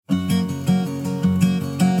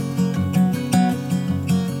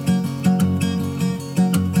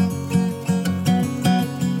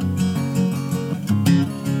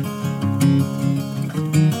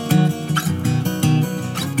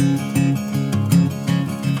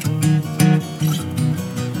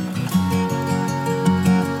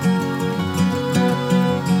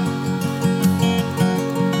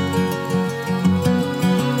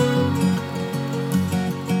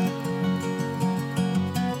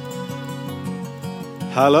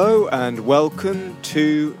Hello and welcome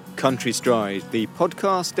to Country Stride, the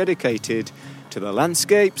podcast dedicated to the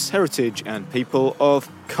landscapes, heritage and people of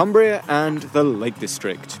Cumbria and the Lake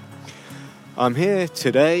District. I'm here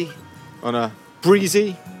today on a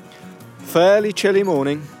breezy, fairly chilly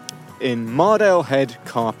morning in Mardale Head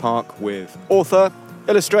car park with author,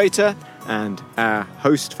 illustrator and our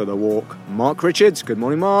host for the walk, Mark Richards. Good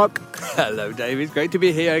morning, Mark. Hello, David. Great to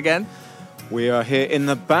be here again. We are here in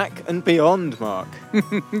the back and beyond, Mark.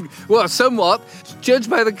 Well, somewhat. Judged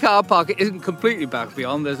by the car park, it isn't completely back and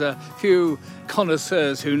beyond. There's a few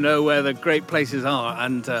connoisseurs who know where the great places are,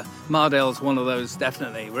 and Mardale's one of those,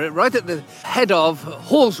 definitely. We're right at the head of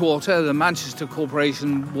Haweswater, the Manchester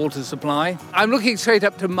Corporation water supply. I'm looking straight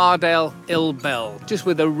up to Mardale Ill Bell, just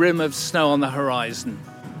with a rim of snow on the horizon.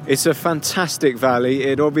 It's a fantastic valley.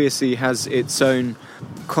 It obviously has its own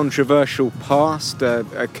controversial past.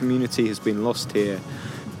 A community has been lost here,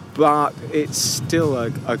 but it's still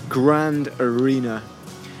a grand arena.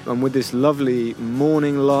 And with this lovely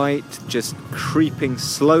morning light just creeping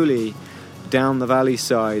slowly down the valley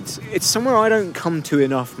sides, it's somewhere I don't come to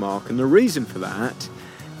enough, Mark. And the reason for that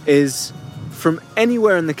is from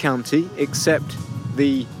anywhere in the county except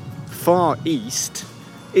the far east,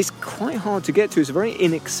 it's quite hard to get to. It's a very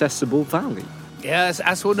inaccessible valley. Yes,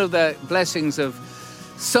 that's one of the blessings of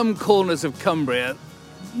some corners of Cumbria.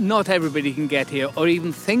 Not everybody can get here or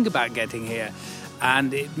even think about getting here,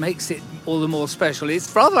 and it makes it all the more special.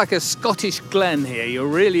 It's rather like a Scottish glen here. You're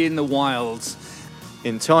really in the wilds.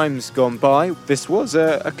 In times gone by, this was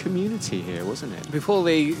a community here, wasn't it? Before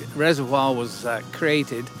the reservoir was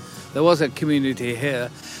created, there was a community here.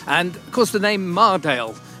 And, of course, the name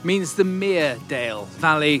Mardale means the Meredale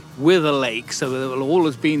Valley with a lake, so there will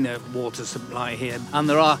always be no water supply here. And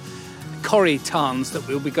there are corrie tarns that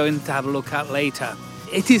we'll be going to have a look at later.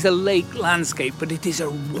 It is a lake landscape, but it is a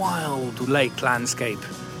wild lake landscape.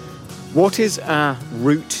 What is our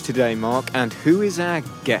route today, Mark, and who is our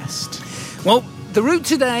guest? Well, the route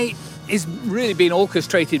today is really being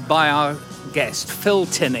orchestrated by our guest, Phil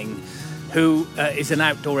Tinning, who is an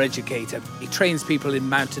outdoor educator. He trains people in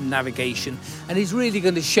mountain navigation, and he's really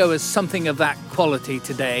going to show us something of that quality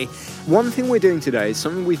today. One thing we're doing today is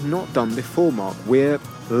something we've not done before, Mark. We're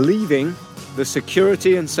leaving the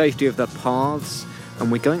security and safety of the paths,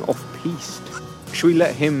 and we're going off-piste. Should we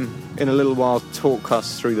let him, in a little while, talk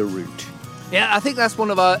us through the route? Yeah, I think that's one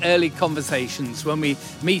of our early conversations when we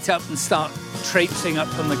meet up and start traipsing up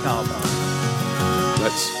from the car park.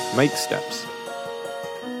 Let's make steps.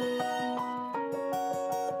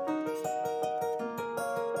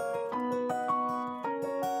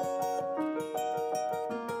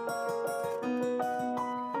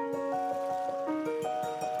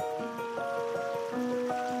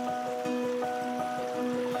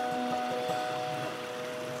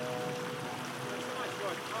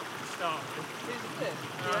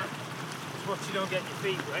 You don't get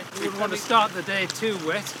your feet wet. You wouldn't want to start the day too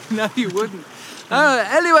wet. No, you wouldn't.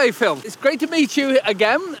 Anyway, Phil, it's great to meet you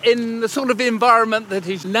again in the sort of environment that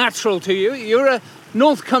is natural to you. You're a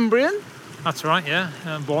North Cumbrian. That's right, yeah.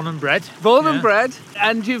 I'm born and bred. Born and bred.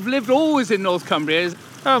 And you've lived always in North Cumbria.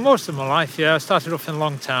 Most of my life, yeah. I started off in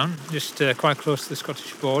Longtown, just quite close to the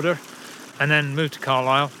Scottish border, and then moved to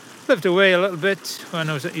Carlisle. Lived away a little bit when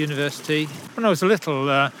I was at university. When I was little,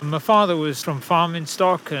 my father was from farming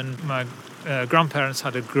stock, and my grandparents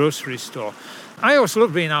had a grocery store. I always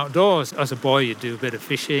loved being outdoors. As a boy, you'd do a bit of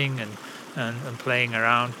fishing and playing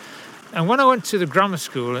around. And when I went to the grammar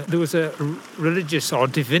school, there was a religious or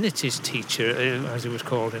divinities teacher, as it was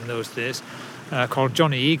called in those days, called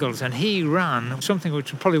Johnny Eagles, and he ran something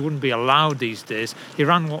which probably wouldn't be allowed these days. He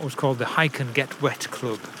ran what was called the Hike and Get Wet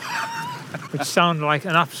Club, which sounded like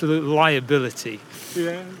an absolute liability.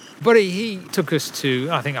 Yeah. But he took us to,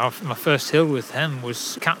 I think my first hill with him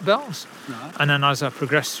was Cat Bells. Right. And then as I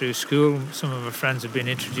progressed through school, some of my friends had been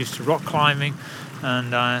introduced to rock climbing,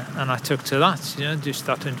 and I took to that, just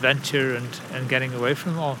that adventure and getting away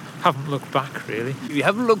from it all. Haven't looked back, really. You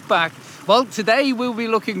haven't looked back. Well, today we'll be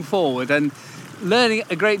looking forward and learning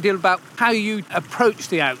a great deal about how you approach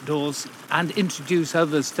the outdoors and introduce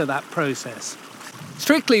others to that process.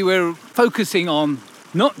 Strictly, we're focusing on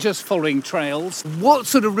not just following trails. What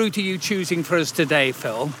sort of route are you choosing for us today,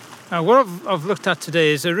 Phil? What I've looked at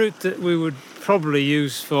today is a route that we would probably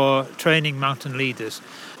use for training mountain leaders.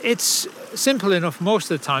 It's simple enough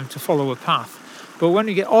most of the time to follow a path, but when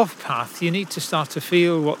you get off path, you need to start to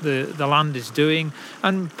feel what the land is doing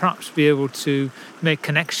and perhaps be able to make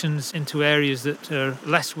connections into areas that are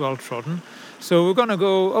less well trodden. So we're going to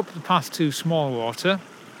go up the path to Smallwater.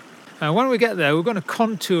 When we get there, we're going to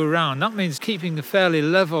contour around. That means keeping a fairly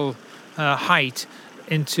level height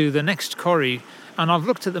into the next quarry. And I've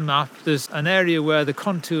looked at the map. There's an area where the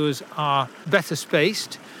contours are better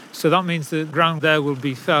spaced. So that means the ground there will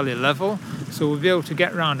be fairly level. So we'll be able to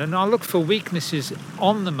get round. And I'll look for weaknesses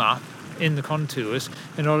on the map in the contours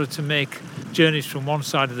in order to make journeys from one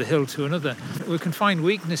side of the hill to another. We can find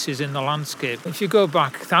weaknesses in the landscape. If you go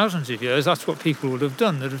back thousands of years, that's what people would have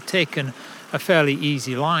done. They'd have taken a fairly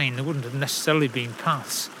easy line. There wouldn't have necessarily been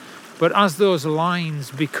paths. But as those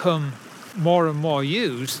lines become more and more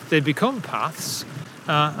used, they become paths.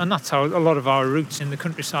 And that's how a lot of our routes in the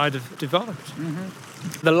countryside have developed. Mm-hmm.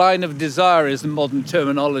 The line of desire is the modern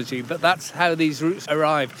terminology, but that's how these routes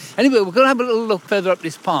arrive. Anyway, we're going to have a little look further up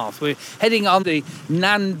this path. We're heading on the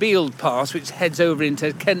Nan Beeld Pass, which heads over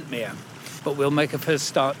into Kentmere. But we'll make a first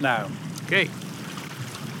start now. Okay.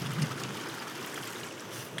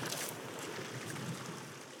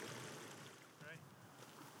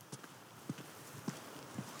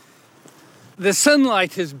 The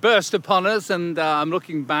sunlight has burst upon us, and I'm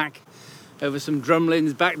looking back over some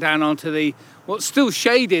drumlins, back down onto the what's still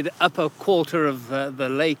shaded upper quarter of the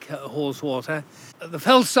lake at Haweswater. The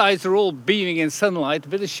fell sides are all beaming in sunlight, a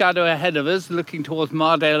bit of shadow ahead of us, looking towards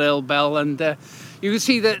Mardale Earl Bell, and you can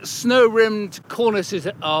see the snow-rimmed cornices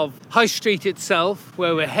of High Street itself,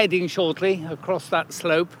 where we're heading shortly across that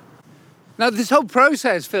slope. Now, this whole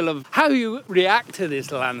process, Phil, of how you react to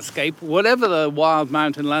this landscape, whatever the wild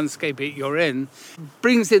mountain landscape you're in,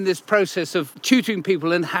 brings in this process of tutoring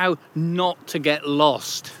people in how not to get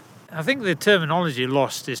lost. I think the terminology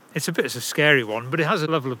lost it's a bit of a scary one, but it has a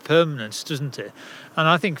level of permanence, doesn't it? And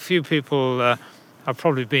I think few people have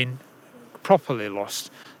probably been properly lost.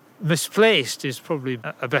 Misplaced is probably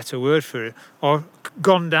a better word for it, or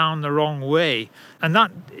gone down the wrong way, and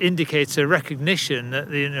that indicates a recognition that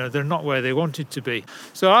they're not where they wanted to be.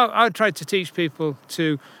 So I try to teach people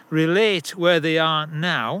to relate where they are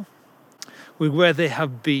now with where they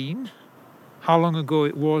have been, how long ago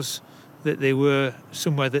it was that they were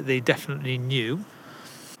somewhere that they definitely knew,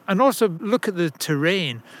 and also look at the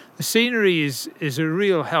terrain. The scenery is a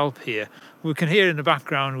real help here. We can hear in the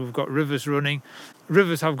background we've got rivers running.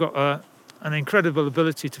 Rivers have got an incredible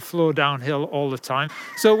ability to flow downhill all the time.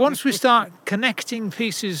 So once we start connecting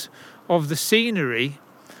pieces of the scenery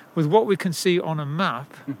with what we can see on a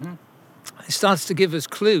map, it starts to give us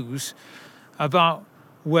clues about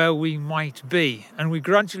where we might be. And we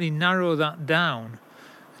gradually narrow that down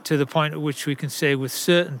to the point at which we can say with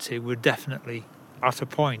certainty we're definitely at a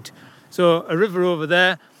point. So a river over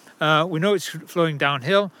there, we know it's flowing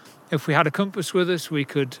downhill. If we had a compass with us, we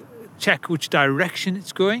could check which direction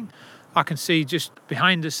it's going. I can see just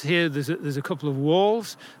behind us here there's a couple of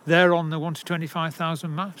walls. They're on the 1 to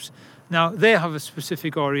 25,000 maps. Now, they have a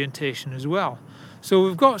specific orientation as well. So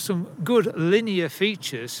we've got some good linear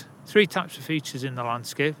features, 3 types of features in the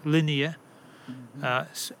landscape. Linear,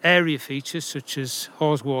 area features such as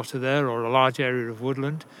Haweswater there, or a large area of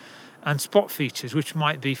woodland, and spot features, which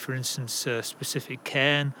might be, for instance, a specific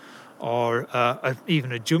cairn, or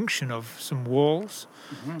even a junction of some walls.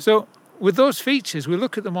 So with those features, we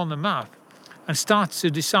look at them on the map and start to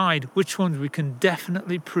decide which ones we can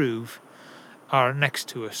definitely prove are next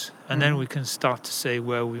to us. And then we can start to say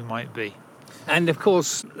where we might be. And of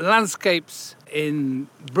course, landscapes in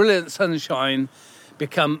brilliant sunshine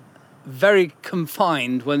become very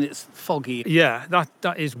confined when it's foggy. Yeah,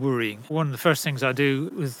 that is worrying. One of the first things I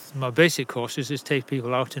do with my basic courses is take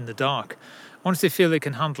people out in the dark. Once they feel they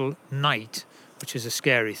can handle night, which is a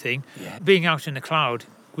scary thing, being out in a cloud,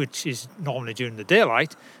 which is normally during the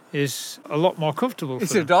daylight, is a lot more comfortable for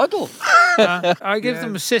It's them. a doddle. I give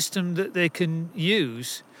them a system that they can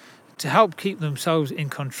use to help keep themselves in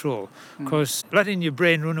control, because letting your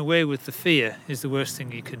brain run away with the fear is the worst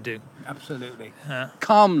thing you can do. Absolutely.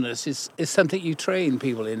 Calmness is something you train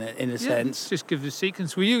people in a sense. Just give the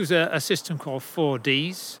sequence. We use a system called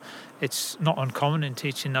 4Ds. It's not uncommon in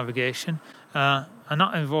teaching navigation, and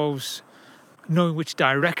that involves knowing which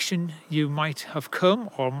direction you might have come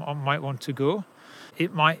or might want to go.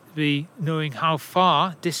 It might be knowing how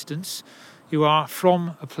far distance you are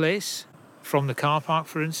from a place, from the car park,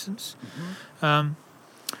 for instance.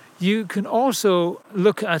 You can also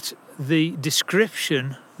look at the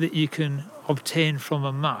description that you can obtain from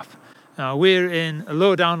a map. Now, we're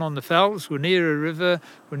low down on the fells, we're near a river,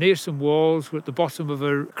 we're near some walls, we're at the bottom of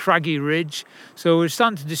a craggy ridge. So we're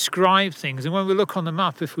starting to describe things. And when we look on the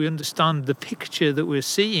map, if we understand the picture that we're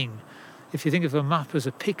seeing, if you think of a map as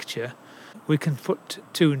a picture, we can put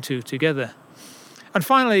 2 and 2 together. And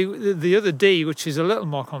finally, the other D, which is a little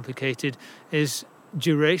more complicated, is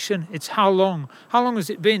duration. It's how long has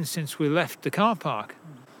it been since we left the car park?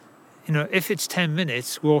 If it's 10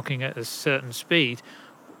 minutes walking at a certain speed,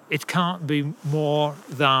 it can't be more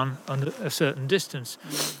than a certain distance.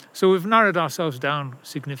 So we've narrowed ourselves down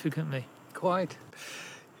significantly. Quite.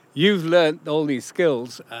 You've learnt all these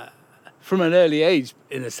skills from an early age,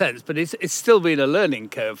 in a sense, but it's still been a learning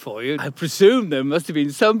curve for you. I presume there must have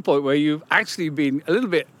been some point where you've actually been a little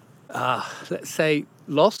bit, let's say,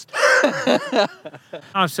 lost.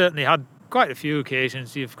 I've certainly had quite a few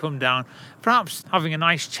occasions you've come down, perhaps having a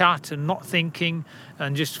nice chat and not thinking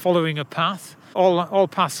and just following a path. All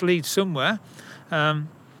paths lead somewhere.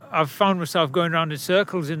 I've found myself going around in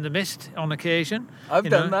circles in the mist on occasion. I've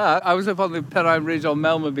done that. I was up on the Pennine Ridge on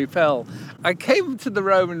Melmerby Fell. I came to the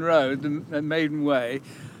Roman Road, the Maiden Way,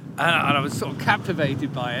 and I was sort of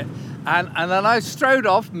captivated by it. And then I strode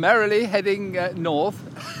off merrily heading north.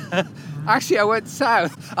 Actually, I went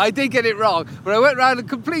south. I did get it wrong, but I went round a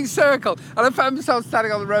complete circle and I found myself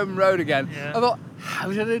standing on the Roman Road again. Yeah. I thought, how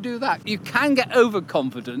did I do that? You can get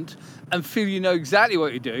overconfident and feel you know exactly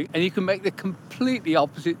what you're doing, and you can make the completely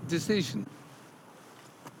opposite decision.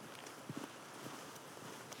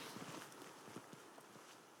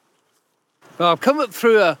 Well, I've come up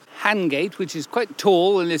through a handgate, which is quite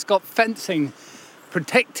tall, and it's got fencing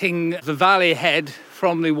protecting the valley head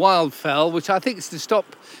from the wild fell, which I think is to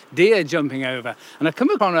stop deer jumping over. And I've come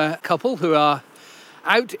upon a couple who are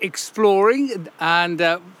out exploring,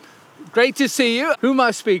 and great to see you. Who am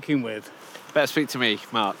I speaking with? Better speak to me,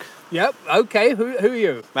 Mark. Yep, okay, who are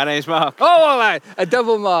you? My name's Mark. Oh, all right, a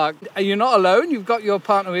double Mark. Are you not alone? You've got your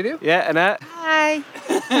partner with you? Yeah, Annette. Hi.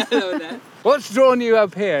 Hello, Annette. What's drawn you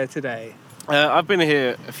up here today? I've been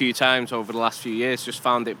here a few times over the last few years, just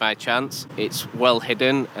found it by chance. It's well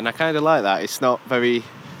hidden, and I kind of like that. It's not very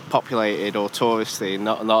populated or touristy,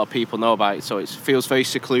 not a lot of people know about it, so it feels very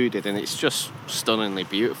secluded, and it's just stunningly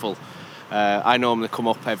beautiful. I normally come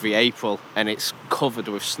up every April, and it's covered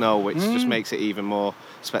with snow, which just makes it even more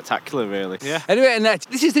spectacular, really. Yeah. Anyway, Annette,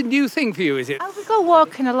 this is a new thing for you, is it? We go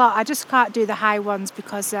walking a lot. I just can't do the high ones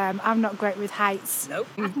because I'm not great with heights. Nope.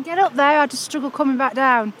 I can get up there, I just struggle coming back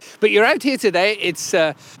down. But you're out here today. It's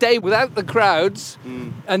a day without the crowds,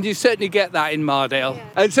 and you certainly get that in Mardale. Yeah.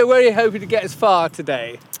 And so where are you hoping to get as far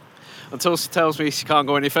today? Until she tells me she can't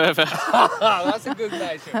go any further. That's a good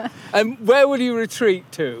measure. And where will you retreat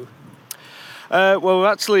to? Well, we're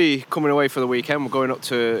actually coming away for the weekend. We're going up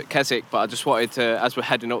to Keswick, but I just wanted to, as we're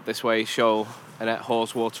heading up this way, show Annette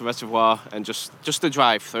Haweswater Reservoir, and just the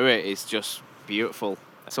drive through it is just beautiful.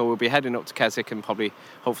 So we'll be heading up to Keswick and probably,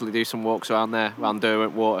 hopefully do some walks around there, around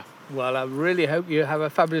Derwent Water. Well, I really hope you have a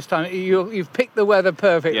fabulous time. You've picked the weather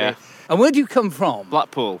perfectly. Yeah. And where do you come from?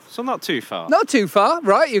 Blackpool, so not too far. Not too far,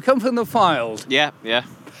 right? You come from the Fylde. Yeah.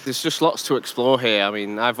 There's just lots to explore here. I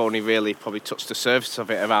mean, I've only really probably touched the surface of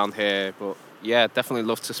it around here, but yeah, definitely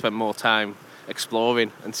love to spend more time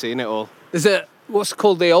exploring and seeing it all. There's what's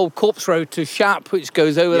called the old Corpse Road to Shap, which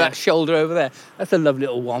goes over that shoulder over there. That's a lovely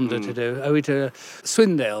little wander to do, over to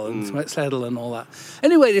Swindale and Sledle and all that.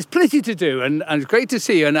 Anyway, there's plenty to do, and it's great to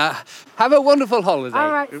see you, and have a wonderful holiday.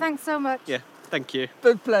 All right, thanks so much. Yeah, thank you.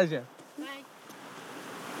 Good pleasure.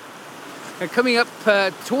 Now, coming up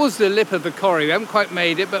towards the lip of the Corrie, we haven't quite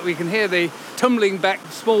made it, but we can hear the tumbling beck,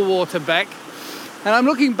 small water beck. And I'm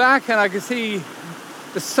looking back and I can see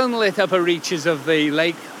the sunlit upper reaches of the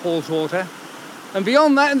Lake Haweswater. And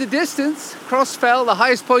beyond that, in the distance, Crossfell, the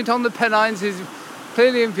highest point on the Pennines, is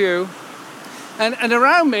clearly in view. And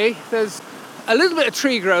around me, there's a little bit of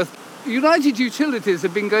tree growth. United Utilities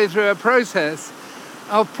have been going through a process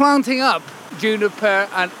of planting up juniper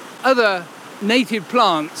and other native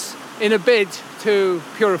plants in a bid to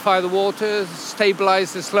purify the waters,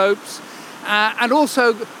 stabilise the slopes, and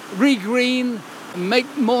also regreen,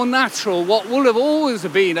 make more natural what will have always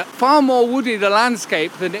been a far more wooded a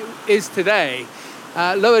landscape than it is today.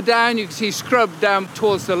 Lower down you can see scrub down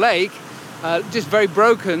towards the lake, just very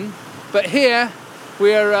broken, but here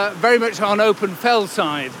we are very much on open fell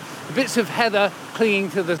side, bits of heather clinging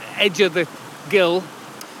to the edge of the gill,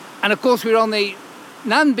 and of course we're on the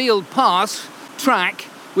Nanbeald Pass track,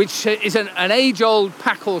 which is an age-old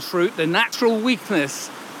packhorse route, the natural weakness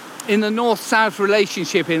in the north-south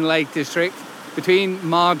relationship in Lake District between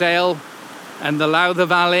Mardale and the Lowther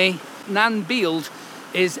Valley. Nanbeald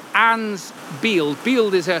is Anne's Beald.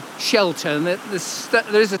 Beald is a shelter, and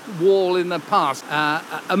there is a wall in the pass,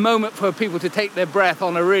 a moment for people to take their breath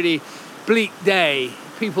on a really bleak day.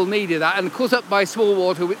 People needed that, and of course up by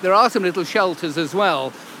Smallwater there are some little shelters as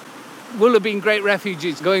well. Will have been great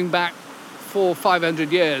refuges going back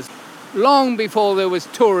 400-500 years. Long before there was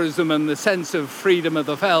tourism and the sense of freedom of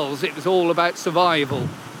the fells, it was all about survival.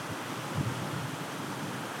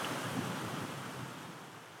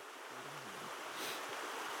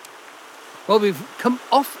 Well, we've come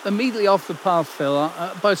immediately off the path, Phil,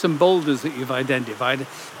 by some boulders that you've identified.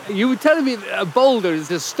 You were telling me that a boulder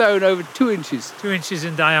is a stone over 2 inches. 2 inches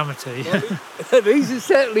in diameter, yeah. Well, these are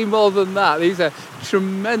certainly more than that. These are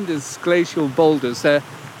tremendous glacial boulders.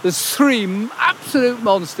 There's 3 absolute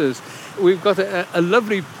monsters. We've got a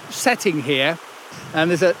lovely setting here, and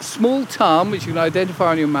there's a small tarn, which you can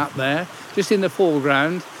identify on your map there, just in the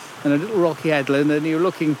foreground, and a little rocky headland, and you're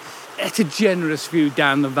looking at a generous view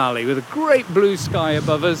down the valley with a great blue sky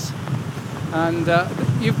above us. And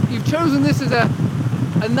you've chosen this as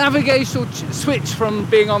a navigational switch from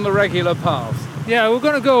being on the regular path. Yeah, we're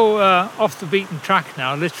going to go off the beaten track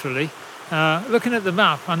now, literally. Looking at the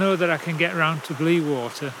map, I know that I can get round to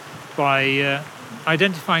Bleewater by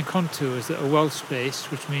identifying contours that are well spaced,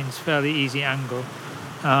 which means fairly easy angle.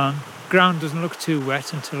 Ground doesn't look too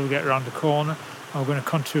wet until we get around the corner. We're going to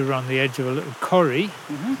contour around the edge of a little corrie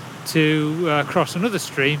to cross another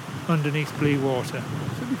stream underneath Bleewater.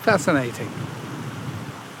 Should be fascinating.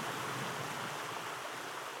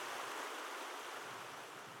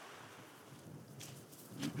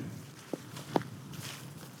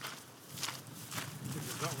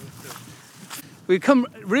 We come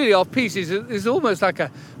really off pieces. It's almost like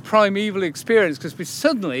a primeval experience because we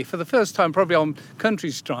suddenly, for the first time probably on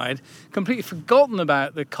Country Stride, completely forgotten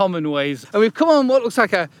about the common ways. And we've come on what looks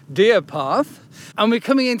like a deer path, and we're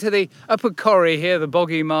coming into the upper corrie here, the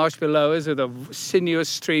boggy marsh below us, with a sinuous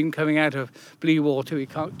stream coming out of Bleewater. We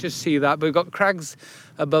can't just see that, but we've got crags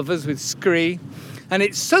above us with scree. And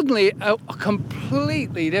it's suddenly a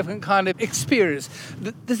completely different kind of experience.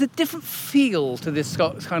 There's a different feel to this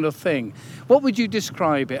kind of thing. What would you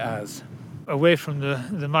describe it as? Away from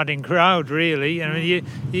the madding crowd, really. I mean,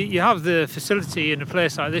 you have the facility in a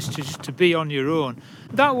place like this to just to be on your own.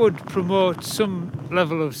 That would promote some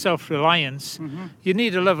level of self-reliance. You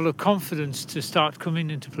need a level of confidence to start coming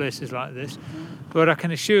into places like this. But I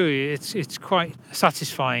can assure you, it's quite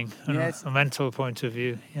satisfying from a mental point of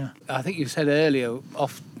view. Yeah. I think you said earlier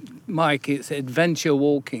off mic, it's adventure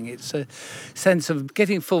walking. It's a sense of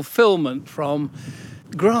getting fulfillment from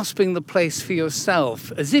grasping the place for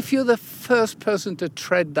yourself, as if you're the first person to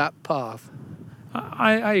tread that path.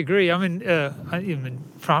 I agree. I mean,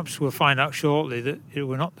 perhaps we'll find out shortly that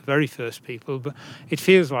we're not the very first people, but it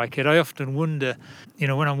feels like it. I often wonder,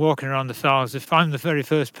 when I'm walking around the Fowls, if I'm the very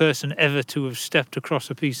first person ever to have stepped across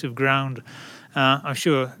a piece of ground. I'm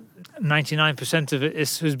sure 99% of it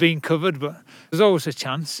has been covered, but there's always a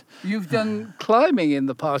chance. You've done climbing in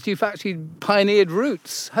the past. You've actually pioneered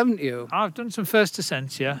routes, haven't you? I've done some first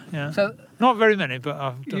ascents, yeah. So, not very many, but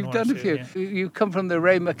I've done You've done a few. Yeah. You come from the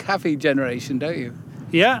Ray McCaffey generation, don't you?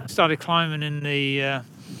 Yeah, started climbing in the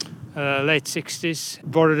late 60s.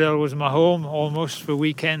 Borrowdale was my home almost for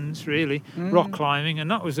weekends, really, rock climbing. And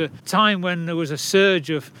that was a time when there was a surge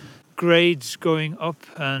of grades going up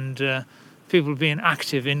and people being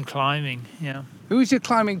active in climbing, yeah. Who was your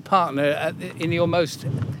climbing partner in your most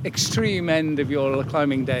extreme end of your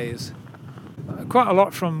climbing days? Quite a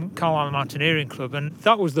lot from Carlisle Mountaineering Club, and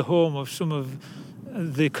that was the home of some of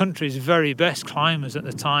the country's very best climbers at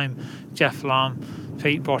the time. Jeff Lamb,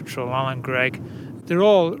 Pete Bottrell, Alan Gregg. They're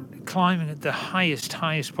all climbing at the highest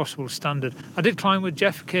possible standard. I did climb with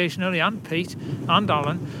Jeff occasionally, and Pete, and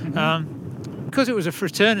Alan. Because it was a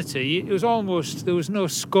fraternity, it was almost, there was no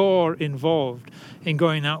score involved in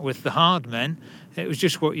going out with the hard men. It was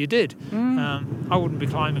just what you did. I wouldn't be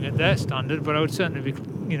climbing at their standard, but I would certainly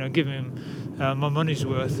be, giving them my money's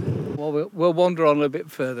worth. Well, we'll wander on a bit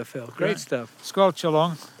further, Phil. Great stuff. Squelch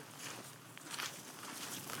along.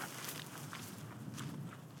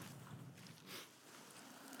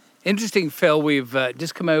 Interesting, Phil. We've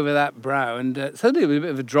just come over that brow, and suddenly there was a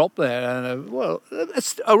bit of a drop there, and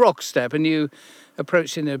a rock step, and you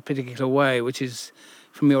approached in a particular way, which is,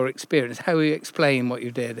 from your experience, how will you explain what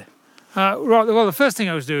you did? Right. Well, the first thing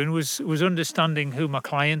I was doing was understanding who my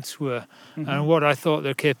clients were and what I thought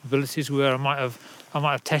their capabilities were. I might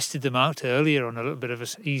have tested them out earlier on a little bit of an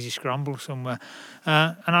easy scramble somewhere,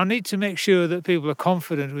 and I need to make sure that people are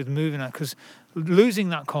confident with moving that, because losing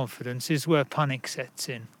that confidence is where panic sets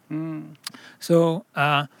in. So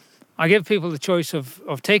I give people the choice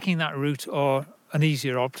of taking that route or an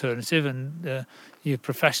easier alternative, and you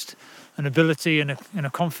professed an ability and a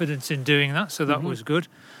confidence in doing that, so that was good.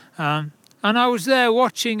 And I was there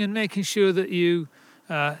watching and making sure that you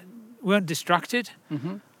weren't distracted,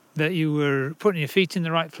 that you were putting your feet in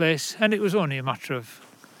the right place, and it was only a matter of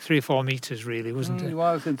 3 or 4 metres really, wasn't it?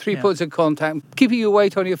 Well, and 3 Yeah. points of contact. Keeping your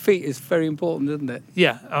weight on your feet is very important, isn't it?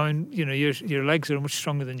 Yeah, I mean, your legs are much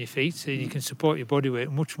stronger than your feet, so you can support your body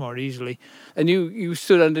weight much more easily. And you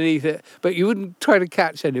stood underneath it, but you wouldn't try to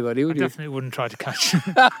catch anybody, would I you? definitely wouldn't try to catch.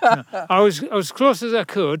 No. I was as close as I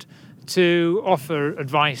could to offer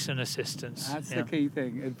advice and assistance. That's Yeah. the key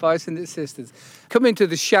thing, advice and assistance. Come into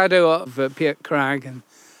the shadow of Piat Crag, and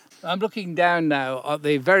I'm looking down now at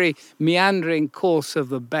the very meandering course of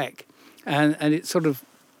the beck, and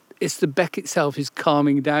it's the beck itself is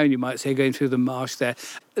calming down, you might say, going through the marsh there.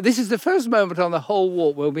 This is the first moment on the whole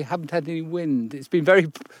walk where we haven't had any wind. It's been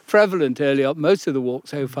very prevalent early on, most of the walk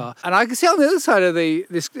so far. And I can see on the other side of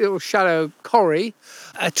this little shallow corrie,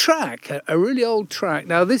 a track, a really old track.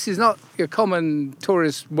 Now, this is not your common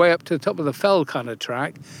tourist way up to the top of the fell kind of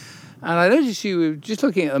track. And I noticed you were just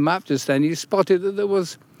looking at the map just then, you spotted that there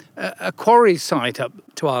was a quarry site up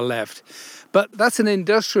to our left. But that's an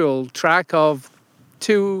industrial track of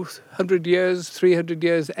 200 years, 300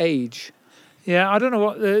 years age. Yeah, I don't know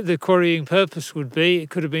what the quarrying purpose would be. It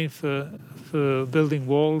could have been for building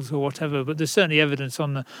walls or whatever, but there's certainly evidence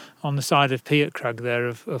on the side of Piat Crag there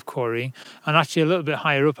of quarrying. And actually a little bit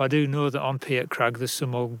higher up, I do know that on Piat Crag there's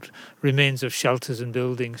some old remains of shelters and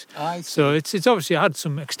buildings. I see. So it's obviously had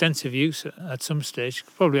some extensive use at some stage,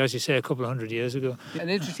 probably, as you say, a couple of 100 years ago. And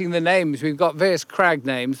interesting, the names, we've got various crag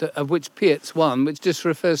names, of which Piat's one, which just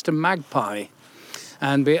refers to magpie.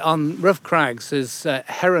 And on rough crags, there's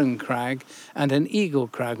Heron Crag and an Eagle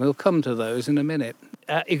Crag. We'll come to those in a minute.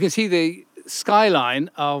 You can see the skyline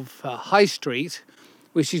of High Street,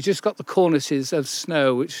 which has just got the cornices of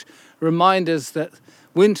snow, which remind us that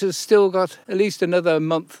winter's still got at least another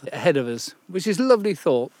month ahead of us, which is a lovely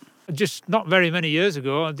thought. Just not very many years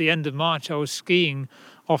ago, at the end of March, I was skiing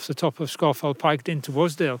off the top of Scawfell Pike into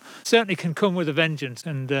Wasdale. Certainly can come with a vengeance,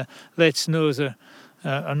 and late snows are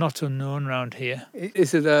not unknown around here.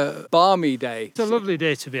 Is it a balmy day? It's a lovely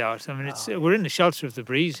day to be out. I mean, we're in the shelter of the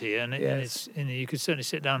breeze here, and, Yes. and you could certainly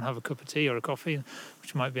sit down and have a cup of tea or a coffee,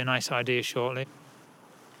 which might be a nice idea shortly.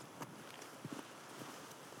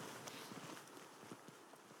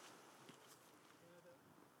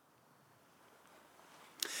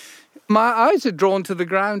 My eyes are drawn to the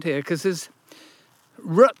ground here because there's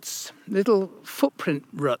ruts, little footprint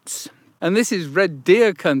ruts. And this is red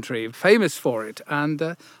deer country, famous for it. And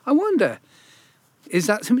I wonder, is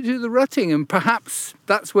that something to do with the rutting? And perhaps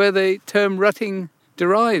that's where the term rutting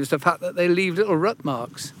derives, the fact that they leave little rut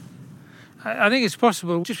marks. I think it's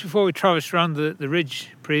possible. Just before we traversed around the ridge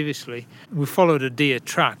previously, we followed a deer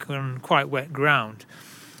track on quite wet ground.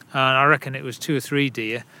 And I reckon it was 2 or 3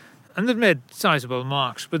 deer. And they've made sizable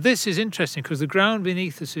marks. But this is interesting because the ground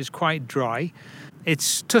beneath us is quite dry.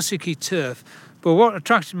 It's tussocky turf. But what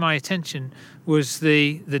attracted my attention was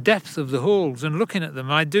the depth of the holes. And looking at them,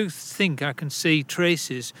 I do think I can see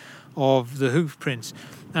traces of the hoof prints.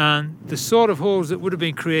 And the sort of holes that would have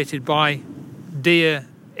been created by deer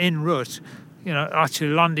in rut,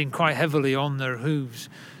 actually landing quite heavily on their hooves.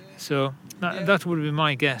 So that would be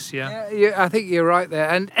my guess, yeah. Yeah, I think you're right there.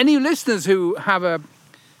 And any listeners who have a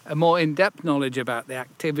more in-depth knowledge about the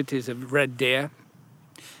activities of red deer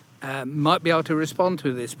might be able to respond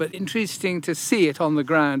to this. But interesting to see it on the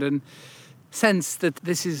ground and sense that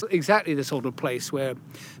this is exactly the sort of place where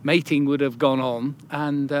mating would have gone on,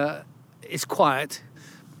 and it's quiet.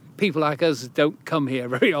 People like us don't come here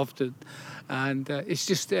very often, and it's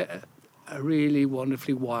just a really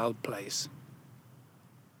wonderfully wild place.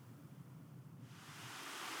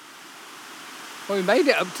 Well, we made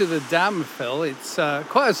it up to the dam, Phil. It's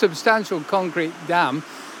quite a substantial concrete dam.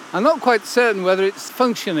 I'm not quite certain whether it's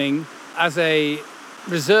functioning as a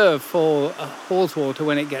reserve for Hawes water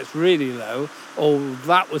when it gets really low, or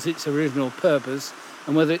that was its original purpose,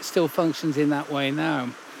 and whether it still functions in that way now.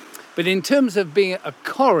 But in terms of being a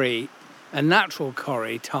corrie, a natural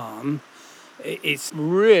corrie tarn, it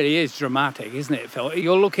really is dramatic, isn't it, Phil?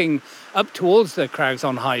 You're looking up towards the crags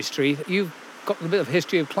on High Street. You've got a bit of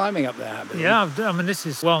history of climbing up there, haven't you? Yeah, I mean, this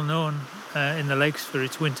is well known in the lakes for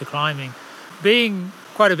its winter climbing. Being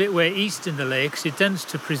quite a bit way east in the lakes, it tends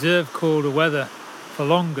to preserve colder weather for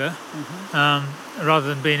longer, rather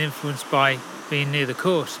than being influenced by being near the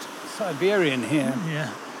coast. Siberian here.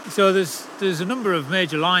 Yeah. So there's a number of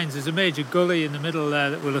major lines. There's a major gully in the middle there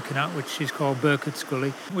that we're looking at, which is called Burkett's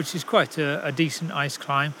Gully, which is quite a decent ice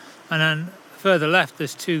climb. And then further left,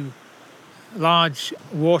 there's 2 large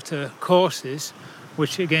water courses,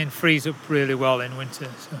 which again freeze up really well in winter.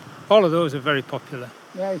 So all of those are very popular.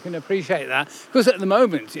 Yeah, you can appreciate that. Because at the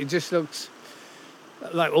moment, it just looks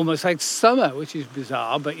like almost like summer, which is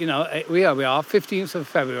bizarre. But, we are 15th of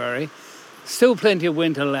February, still plenty of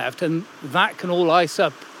winter left, and that can all ice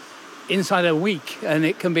up inside a week, and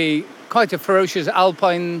it can be quite a ferocious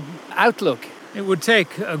alpine outlook. It would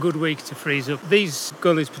take a good week to freeze up. These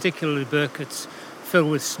gullies, particularly Burketts, fill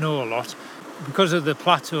with snow a lot. Because of the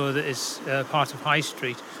plateau that is part of High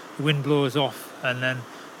Street, the wind blows off and then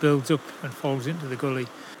builds up and falls into the gully.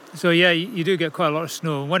 So yeah, you do get quite a lot of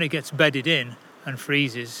snow. And when it gets bedded in and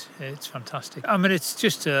freezes, it's fantastic. I mean, it's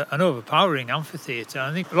just an overpowering amphitheatre.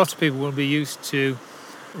 I think lots of people will be used to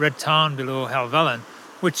Red Tarn below Helvellyn,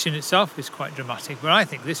 which in itself is quite dramatic, but I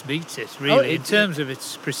think this beats it, really, in terms of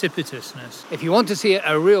its precipitousness. If you want to see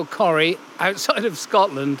a real corrie outside of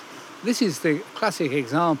Scotland, this is the classic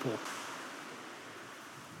example.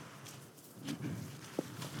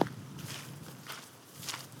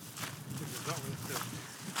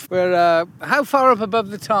 We're how far up above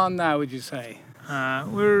the Tarn now, would you say?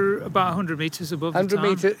 We're about 100 metres above the Tarn. 100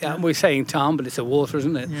 metres? Yeah, we're saying Tarn, but it's a water,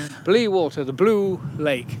 isn't it? Yeah. Bleewater, the Blue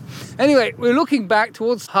Lake. Anyway, we're looking back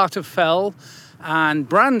towards Heart of Fell and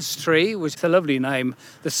Brandstree, which is a lovely name,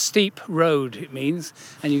 the steep road it means,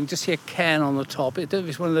 and you can just see a cairn on the top.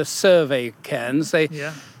 It's one of the survey cairns.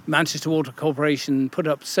 Manchester Water Corporation put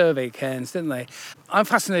up survey cairns, didn't they? I'm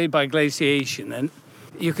fascinated by glaciation, and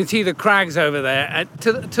you can see the crags over there. And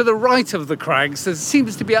to the right of the crags, there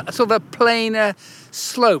seems to be a sort of a plainer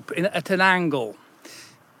slope at an angle.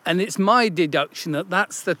 And it's my deduction that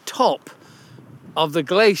that's the top of the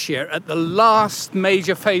glacier at the last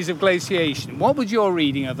major phase of glaciation. What would your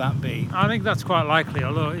reading of that be? I think that's quite likely,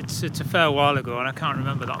 although it's a fair while ago and I can't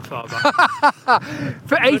remember that far back.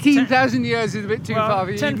 For 18,000 years is a bit too far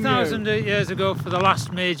for you. 10,000 years ago for the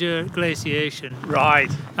last major glaciation.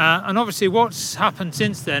 Right. And obviously what's happened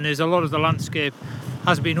since then is a lot of the landscape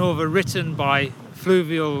has been overwritten by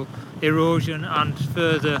fluvial erosion and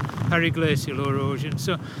further periglacial erosion.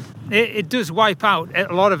 So it does wipe out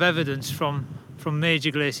a lot of evidence from major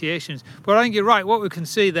glaciations. But I think you're right. What we can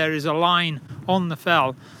see there is a line on the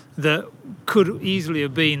fell that could easily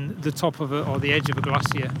have been the top of or the edge of a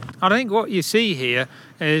glacier. And I think what you see here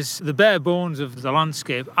is the bare bones of the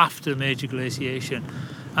landscape after major glaciation.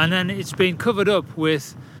 And then it's been covered up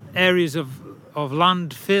with areas of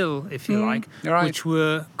landfill, if you like, right, which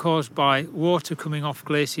were caused by water coming off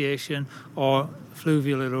glaciation or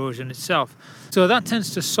fluvial erosion itself. So that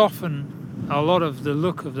tends to soften a lot of the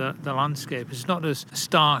look of the landscape. It's not as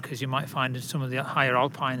stark as you might find in some of the higher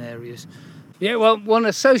alpine areas. Yeah, well, one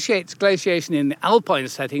associates glaciation in the alpine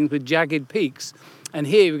settings with jagged peaks. And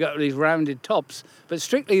here we've got these rounded tops. But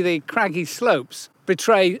strictly the craggy slopes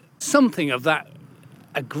betray something of that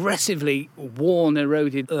aggressively worn,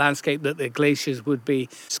 eroded landscape that the glaciers would be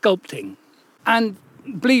sculpting. And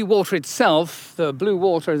Bleewater itself, the blue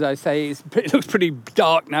water, as I say, it looks pretty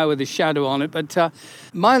dark now with the shadow on it, but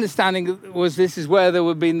my understanding was this is where there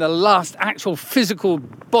would have been the last actual physical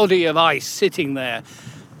body of ice sitting there.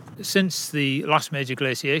 Since the last major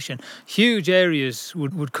glaciation, huge areas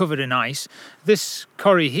would cover in ice. This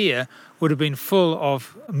corrie here would have been full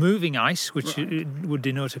of moving ice, which would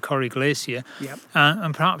denote a corrie glacier,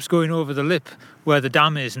 and perhaps going over the lip where the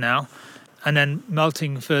dam is now, and then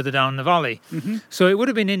melting further down the valley. Mm-hmm. So it would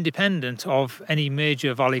have been independent of any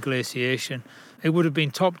major valley glaciation. It would have been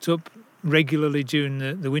topped up regularly during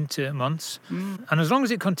the winter months. And as long as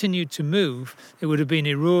it continued to move, it would have been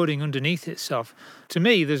eroding underneath itself. To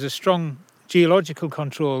me, there's a strong geological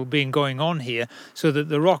control being going on here, so that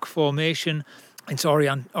the rock formation, its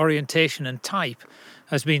orientation and type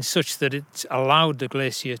has been such that it's allowed the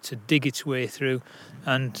glacier to dig its way through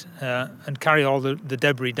and carry all the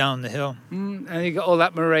debris down the hill. And you got all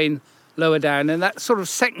that moraine lower down, and that sort of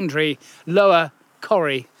secondary lower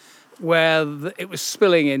corrie where it was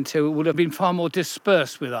spilling into would have been far more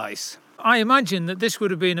dispersed with ice. I imagine that this would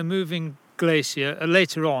have been a moving glacier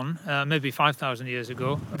later on, maybe 5,000 years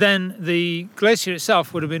ago. Then the glacier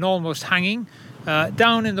itself would have been almost hanging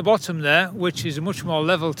down in the bottom there, which is a much more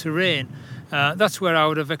level terrain. That's where I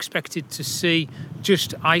would have expected to see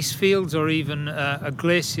just ice fields or even a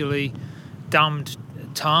glacially dammed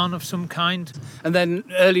tarn of some kind. And then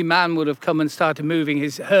early man would have come and started moving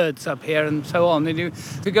his herds up here and so on. And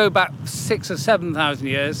if you go back 6,000 or 7,000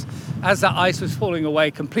 years, as that ice was falling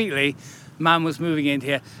away completely, man was moving in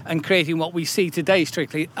here and creating what we see today,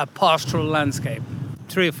 strictly a pastoral landscape.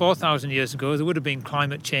 3,000 or 4,000 years ago, there would have been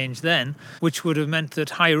climate change then, which would have meant that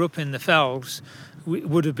higher up in the fells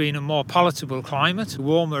would have been a more palatable climate,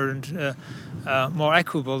 warmer and more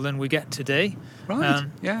equable than we get today. Right,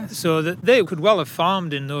 yes. So that they could well have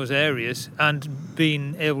farmed in those areas and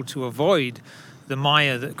been able to avoid the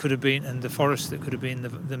mire that could have been and the forest that could have been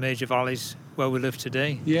the major valleys where we live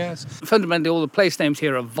today. Yes. Fundamentally, all the place names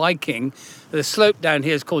here are Viking. The slope down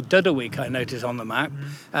here is called Duddlewick, I notice on the map.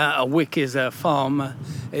 A wick is a farm,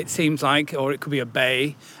 it seems like, or it could be a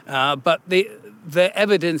bay. But the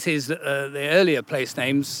evidence is that the earlier place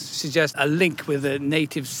names suggest a link with the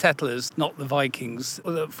native settlers, not the Vikings,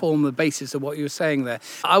 that form the basis of what you were saying there.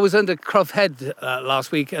 I was under Crough Head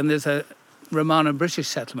last week, and there's a Romano British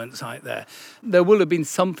settlement site there. There will have been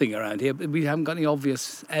something around here, but we haven't got any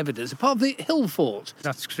obvious evidence, apart from the hill fort.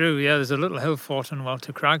 That's true, yeah. There's a little hill fort on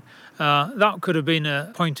Welter Crag. That could have been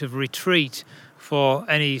a point of retreat for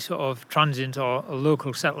any sort of transient or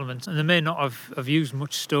local settlement. And they may not have used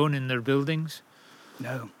much stone in their buildings.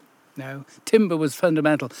 No. Timber was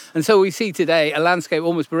fundamental. And so we see today a landscape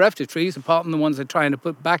almost bereft of trees, apart from the ones they're trying to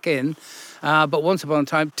put back in. But once upon a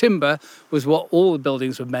time, timber was what all the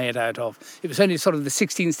buildings were made out of. It was only sort of the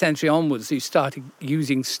 16th century onwards that you started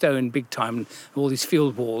using stone big time, and all these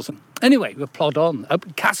field walls. Anyway, we'll plod on.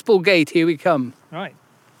 Up Caspel Gate, here we come. Right.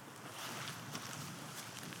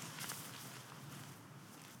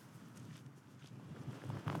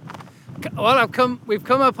 Well, we've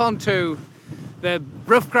come up onto the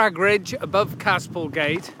Rough Crag Ridge above Caspel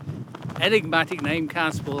Gate. Enigmatic name,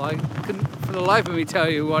 Caspel. I couldn't for the life of me tell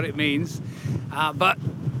you what it means. But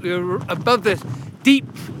we're above the deep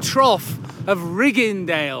trough of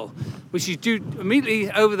Riggindale, which is due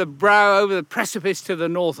immediately over the precipice to the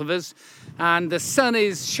north of us. And the sun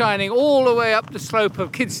is shining all the way up the slope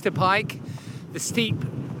of Kidster Pike, the steep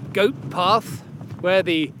goat path where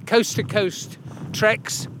the coast-to-coast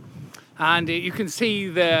treks. And you can see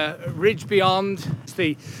the ridge beyond. It's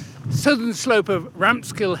the southern slope of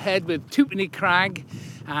Rampskill Head with Twopenny Crag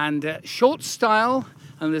and Short Stile.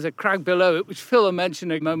 And there's a crag below it, which Phil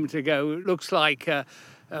mentioned a moment ago. It looks like a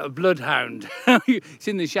bloodhound. It's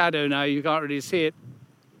in the shadow now, you can't really see it.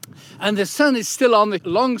 And the sun is still on the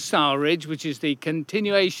Long Stile Ridge, which is the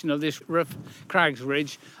continuation of this Rough Crags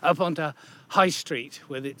Ridge, up onto High Street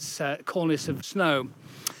with its cornice of snow.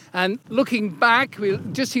 And looking back, we'll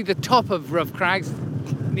just see the top of Rough Crags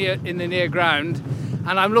in the near ground.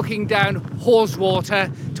 And I'm looking down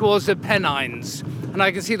Haweswater towards the Pennines. And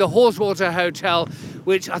I can see the Haweswater Hotel,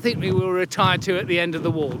 which I think we will retire to at the end of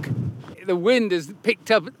the walk. The wind has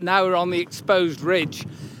picked up, now we're on the exposed ridge.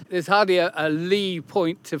 There's hardly a lee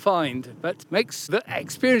point to find, but makes the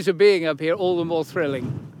experience of being up here all the more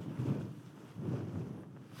thrilling.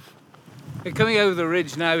 We're coming over the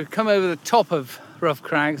ridge now. We've come over the top of Rough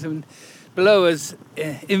Crags, and below us,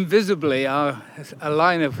 invisibly, are a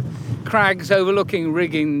line of crags overlooking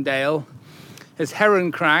Riggindale. There's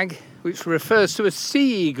Heron Crag, which refers to a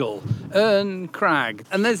sea eagle, Erne Crag.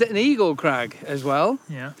 And there's an eagle crag as well,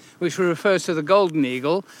 which refers to the golden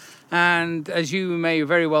eagle. And as you may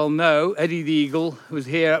very well know, Eddie the Eagle was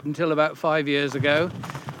here up until about 5 years ago,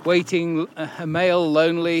 waiting, a male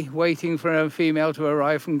lonely, waiting for a female to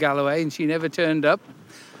arrive from Galloway, and she never turned up.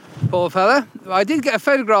 Poor fella. I did get a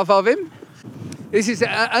photograph of him. This is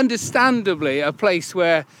understandably a place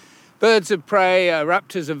where birds of prey,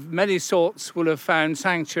 raptors of many sorts will have found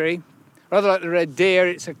sanctuary. Rather like the red deer,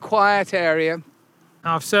 it's a quiet area.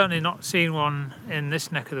 I've certainly not seen one in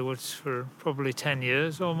this neck of the woods for probably 10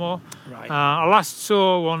 years or more. Right. I last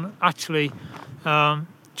saw one actually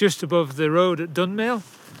just above the road at Dunmail,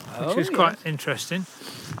 which was quite interesting.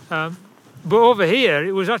 But over here,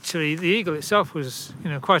 it was actually, the eagle itself was,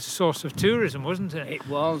 quite a source of tourism, wasn't it? It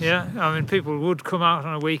was. Yeah, I mean, people would come out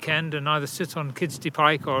on a weekend and either sit on Kidster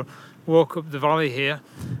Pike or walk up the valley here.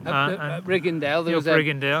 Up Riggindale, there was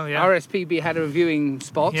Riggindale, yeah. RSPB had a viewing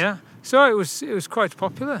spot. Yeah, so it was quite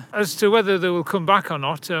popular. As to whether they will come back or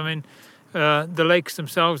not, I mean, the lakes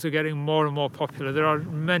themselves are getting more and more popular. There are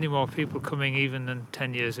many more people coming even than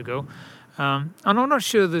 10 years ago. And I'm not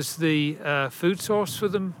sure there's the food source for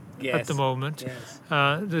them at the moment. Yes.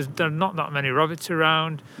 There are not that many rabbits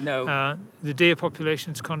around. No. The deer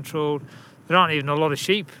population's controlled. There aren't even a lot of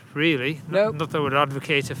sheep, really. No. Not that I would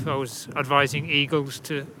advocate if I was advising eagles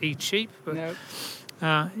to eat sheep. But,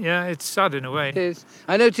 yeah, it's sad in a way. It is.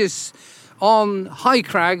 I notice on High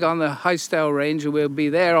Crag, on the Highstale Range, and we'll be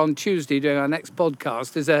there on Tuesday doing our next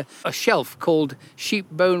podcast, there's a shelf called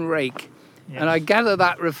Sheep Bone Rake. Yes. And I gather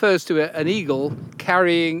that refers to an eagle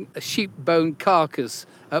carrying a sheep bone carcass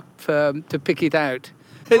up to pick it out.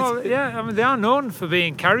 Well, yeah, I mean, they are known for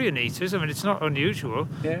being carrion eaters. I mean, it's not unusual.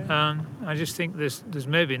 Yeah. I just think there's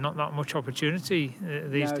maybe not that much opportunity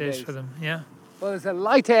these days for them. Yeah. Well, there's a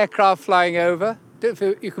light aircraft flying over.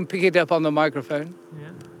 You can pick it up on the microphone. Yeah.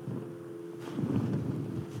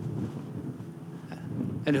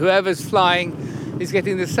 And whoever's flying is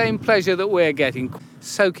getting the same pleasure that we're getting,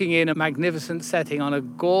 soaking in a magnificent setting on a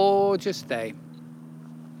gorgeous day.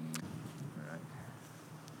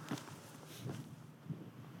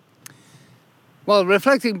 Well,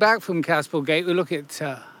 reflecting back from Casbourgate, we look at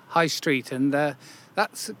High Street, and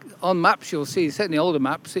that's on maps you'll see, certainly older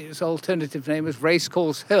maps, its alternative name was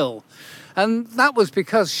Racecourse Hill. And that was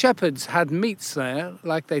because shepherds had meets there,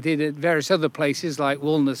 like they did at various other places like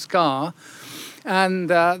Walner Scar. And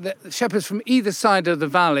the shepherds from either side of the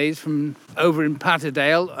valleys, from over in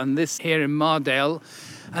Patterdale and this here in Mardale,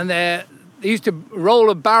 and they used to roll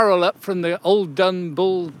a barrel up from the old Dun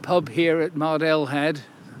Bull pub here at Mardale Head,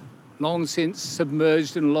 long since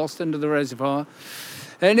submerged and lost under the reservoir.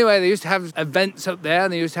 Anyway, they used to have events up there,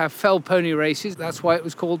 and they used to have fell pony races. That's why it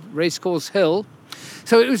was called Racecourse Hill.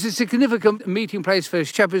 So it was a significant meeting place for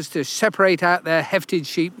shepherds to separate out their hefted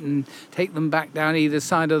sheep and take them back down either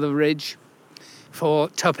side of the ridge for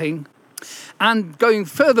tupping. And going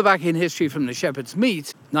further back in history from the Shepherd's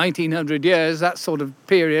Meet, 1900 years, that sort of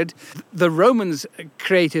period, the Romans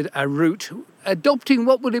created a route adopting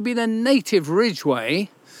what would have been a native ridgeway.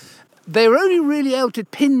 They were only really able to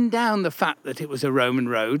pin down the fact that it was a Roman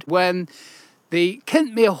road when the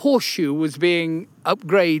Kentmere Horseshoe was being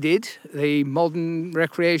upgraded, the modern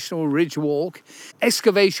recreational ridge walk.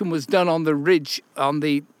 Excavation was done on the ridge, on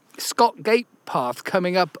the Scott Gate path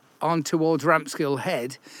coming up on towards Rampskill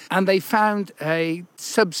Head, and they found a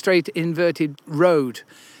substrate inverted road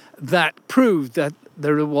that proved that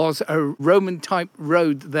there was a Roman-type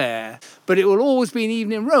road there. But it will always be,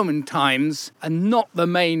 even in Roman times, and not the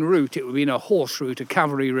main route. It would be a horse route, a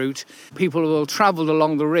cavalry route. People will travel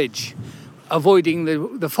along the ridge, avoiding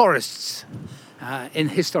the forests in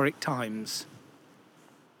historic times.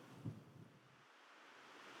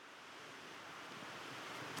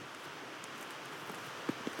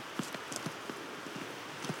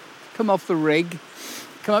 Come off the rig,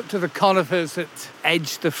 come up to the conifers that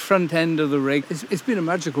edge the front end of the rig. It's been a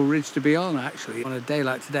magical ridge to be on, actually, on a day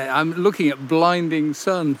like today. I'm looking at blinding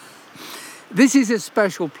sun. This is a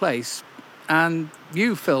special place, and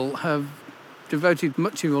you, Phil, have devoted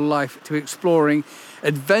much of your life to exploring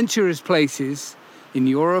adventurous places in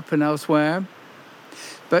Europe and elsewhere.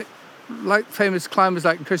 But like famous climbers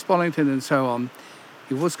like Chris Bollington and so on,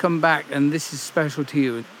 you've always come back, and this is special to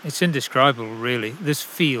you. It's indescribable, really. This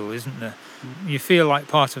feel, isn't there? You feel like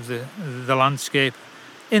part of the landscape,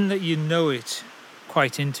 in that you know it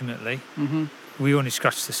quite intimately. Mm-hmm. We only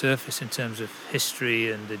scratch the surface in terms of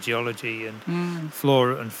history and the geology and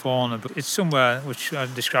flora and fauna, but it's somewhere which I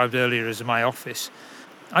described earlier as my office.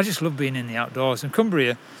 I just love being in the outdoors. And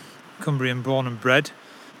Cumbrian born and bred,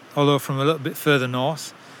 although from a little bit further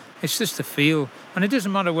north. It's just a feel. And it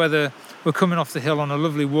doesn't matter whether we're coming off the hill on a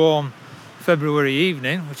lovely warm February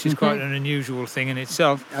evening, which is quite an unusual thing in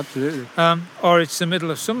itself. Absolutely. Or it's the middle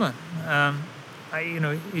of summer.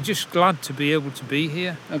 You're just glad to be able to be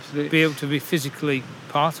here. Absolutely. Be able to be physically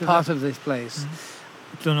part of this place.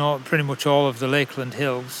 Done pretty much all of the Lakeland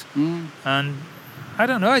Hills. And I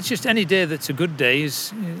don't know, it's just any day that's a good day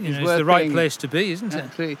is the right place to be, isn't it?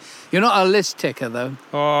 Absolutely. You're not a list ticker, though.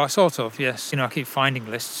 Oh, sort of, yes. I keep finding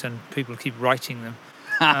lists and people keep writing them.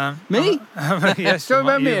 Me? Yes. Talk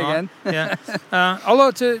about me again. Yeah.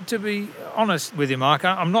 Although, to be honest with you, Mark,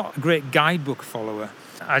 I'm not a great guidebook follower.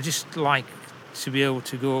 I just like to be able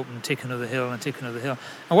to go up and tick another hill and tick another hill.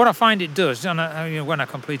 And what I find it does, and when I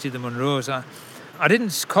completed the Munros, I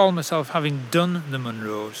didn't call myself having done the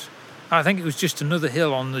Munros. I think it was just another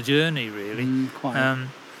hill on the journey, really. Quite. And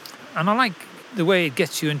I like the way it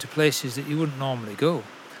gets you into places that you wouldn't normally go.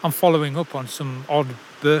 I'm following up on some odd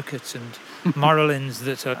Burketts and Morrowlands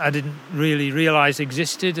that I didn't really realise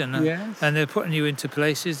existed, and they're putting you into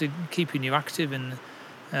places, they're keeping you active in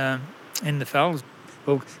the fells.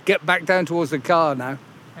 We'll get back down towards the car now.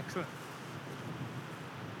 Excellent.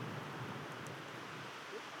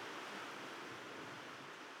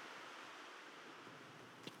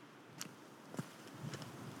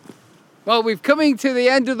 Well, we're coming to the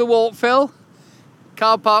end of the walk, Phil.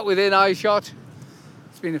 Car park within eyeshot.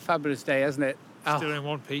 It's been a fabulous day, hasn't it? Still in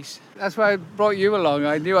one piece. That's why I brought you along.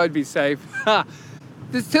 I knew I'd be safe.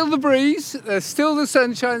 There's still the breeze, there's still the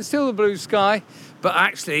sunshine, still the blue sky. But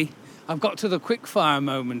actually, I've got to the quick fire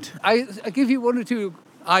moment. I give you one or two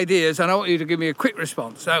ideas, and I want you to give me a quick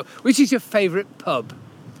response. So, which is your favourite pub?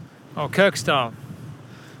 Oh, Kirkstall.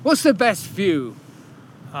 What's the best view?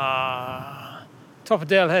 Top of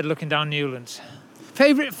Dale Head, looking down Newlands.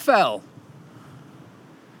 Favourite fell?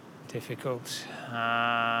 Difficult.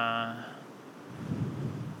 I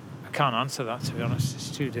can't answer that, to be honest. It's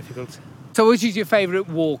too difficult. So which is your favourite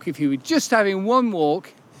walk? If you were just having one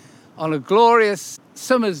walk on a glorious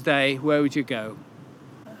summer's day, where would you go?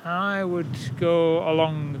 I would go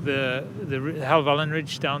along the Helvellyn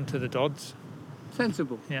Ridge down to the Dodds.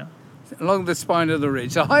 Sensible. Yeah. along the spine of the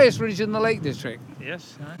ridge, the highest ridge in the Lake District.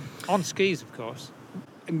 Yes, on skis, of course.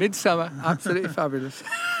 In midsummer, absolutely fabulous.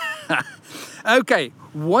 Okay,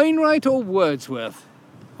 Wainwright or Wordsworth?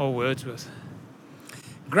 Or Wordsworth.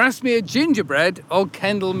 Grasmere gingerbread or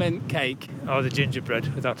Kendal mint cake? Or the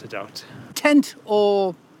gingerbread, without a doubt. Tent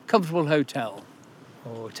or comfortable hotel?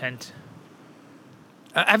 Or tent.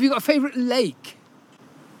 Have you got a favourite lake?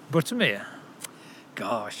 Buttermere.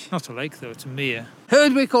 Gosh. Not a lake, though, it's a mere.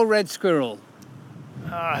 Herdwick or Red Squirrel?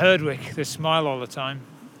 Herdwick, they smile all the time.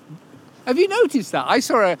 Have you noticed that? I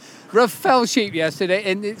saw a rough fell sheep yesterday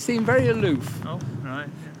and it seemed very aloof. Oh, right.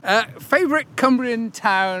 Favourite Cumbrian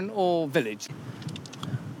town or village?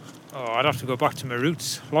 Oh, I'd have to go back to my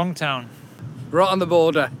roots. Longtown. Right on the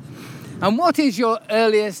border. And what is your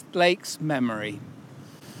earliest lakes memory?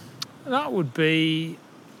 That would be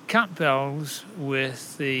Campbell's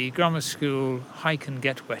with the grammar school Hike and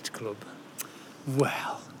Get Wet Club.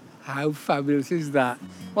 Well, how fabulous is that?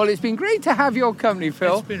 Well, it's been great to have your company,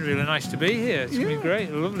 Phil. It's been really nice to be here. It's been great.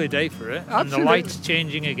 A lovely day for it. Absolutely. And the light's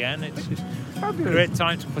changing again. It's just a great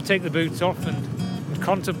time to take the boots off and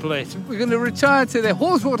contemplate. We're going to retire to the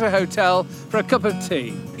Haweswater Hotel for a cup of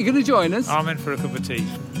tea. You going to join us? I'm in for a cup of tea.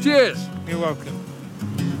 Cheers. You're welcome.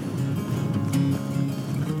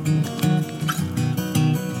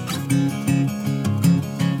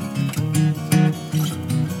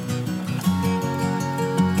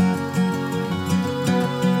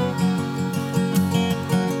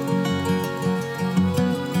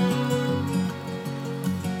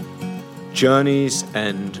 Journey's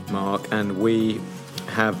End, Mark, and we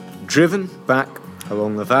have driven back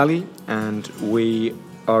along the valley and we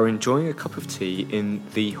are enjoying a cup of tea in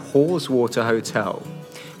the Haweswater Hotel.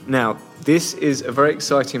 Now, this is a very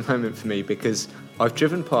exciting moment for me because I've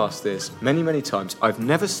driven past this many, many times. I've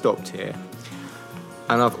never stopped here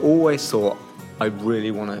and I've always thought I really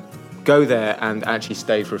want to go there and actually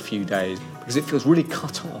stay for a few days because it feels really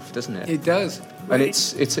cut off, doesn't it? It does. And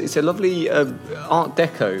it's a lovely Art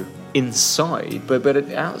Deco inside, but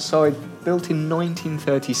outside, built in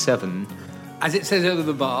 1937. As it says over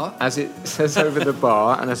the bar. As it says over the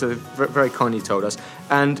bar, and as they very kindly told us.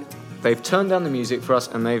 And they've turned down the music for us,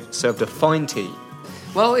 and they've served a fine tea.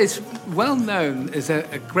 Well, it's well known as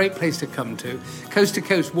a great place to come to.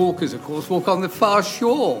 Coast-to-coast walkers, of course, walk on the far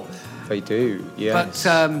shore. They do, yes.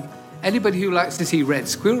 But anybody who likes to see red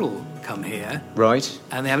squirrel come here. Right.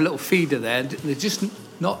 And they have a little feeder there. They're just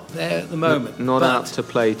not there at the moment. Not out to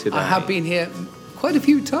play today. I have been here quite a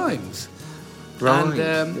few times. Right.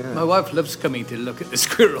 And my wife loves coming to look at the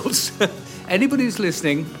squirrels. Anybody who's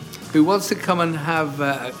listening who wants to come and have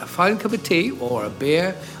a fine cup of tea or a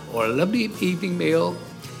beer or a lovely evening meal,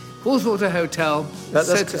 Haweswater Hotel.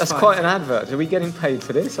 That's quite an advert. Are we getting paid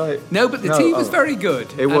for this? No, but the tea was very good.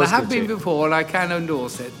 It was. And I have good been tea. before, and I can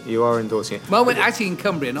endorse it. You are endorsing it. Well, actually in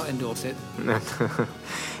Cumbria, not endorse it.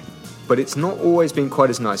 But it's not always been quite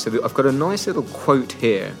as nice. So I've got a nice little quote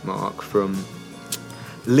here, Mark, from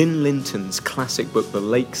Lynn Linton's classic book, The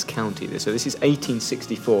Lakes County. So this is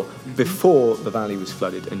 1864, before the valley was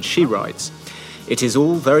flooded. And she writes, "It is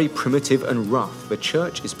all very primitive and rough. The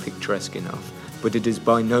church is picturesque enough, but it is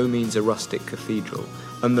by no means a rustic cathedral.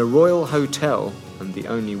 And the Royal Hotel, and the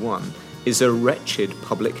only one, is a wretched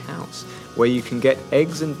public house, where you can get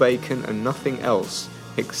eggs and bacon and nothing else,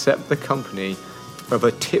 except the company of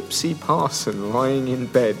a tipsy parson lying in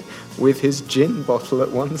bed with his gin bottle at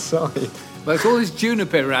one side." Well, it's all this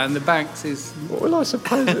juniper around the banks is... Well, I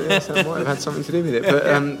suppose that might have had something to do with it.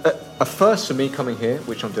 But a first for me coming here,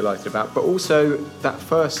 which I'm delighted about, but also that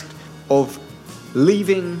first of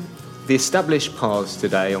leaving the established paths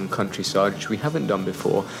today on countryside, which we haven't done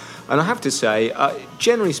before. And I have to say,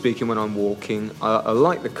 generally speaking, when I'm walking, I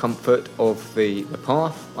like the comfort of the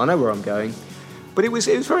path. I know where I'm going. But it was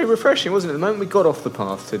very refreshing, wasn't it? The moment we got off the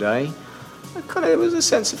path today, it was a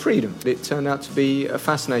sense of freedom. It turned out to be a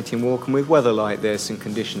fascinating walk, and with weather like this and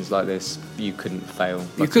conditions like this, you couldn't fail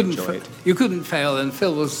but to enjoy it. You couldn't fail, and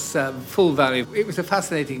Phil was full value. It was a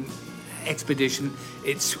fascinating expedition.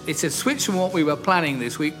 It's a switch from what we were planning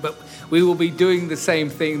this week, but we will be doing the same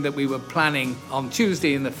thing that we were planning on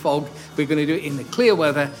Tuesday in the fog. We're going to do it in the clear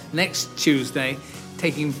weather next Tuesday,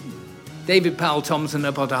 taking David Powell Thompson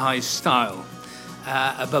up onto high style.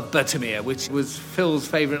 Above Buttermere, which was Phil's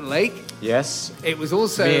favourite lake. Yes. It was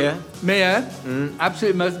also Mere.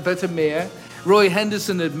 Absolutely most Buttermere. Roy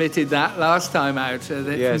Henderson admitted that last time out from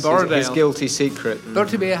Borrowdale. His guilty secret.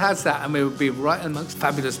 Buttermere has that, and we will be right amongst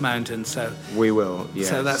fabulous mountains. So we will, yes.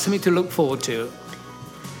 So that's something to look forward to.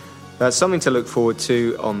 That's something to look forward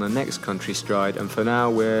to on the next Country Stride. And for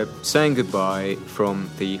now, we're saying goodbye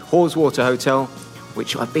from the Haweswater Hotel.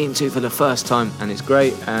 which I've been to for the first time, and it's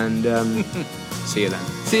great. And see you then.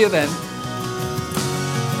 See you then.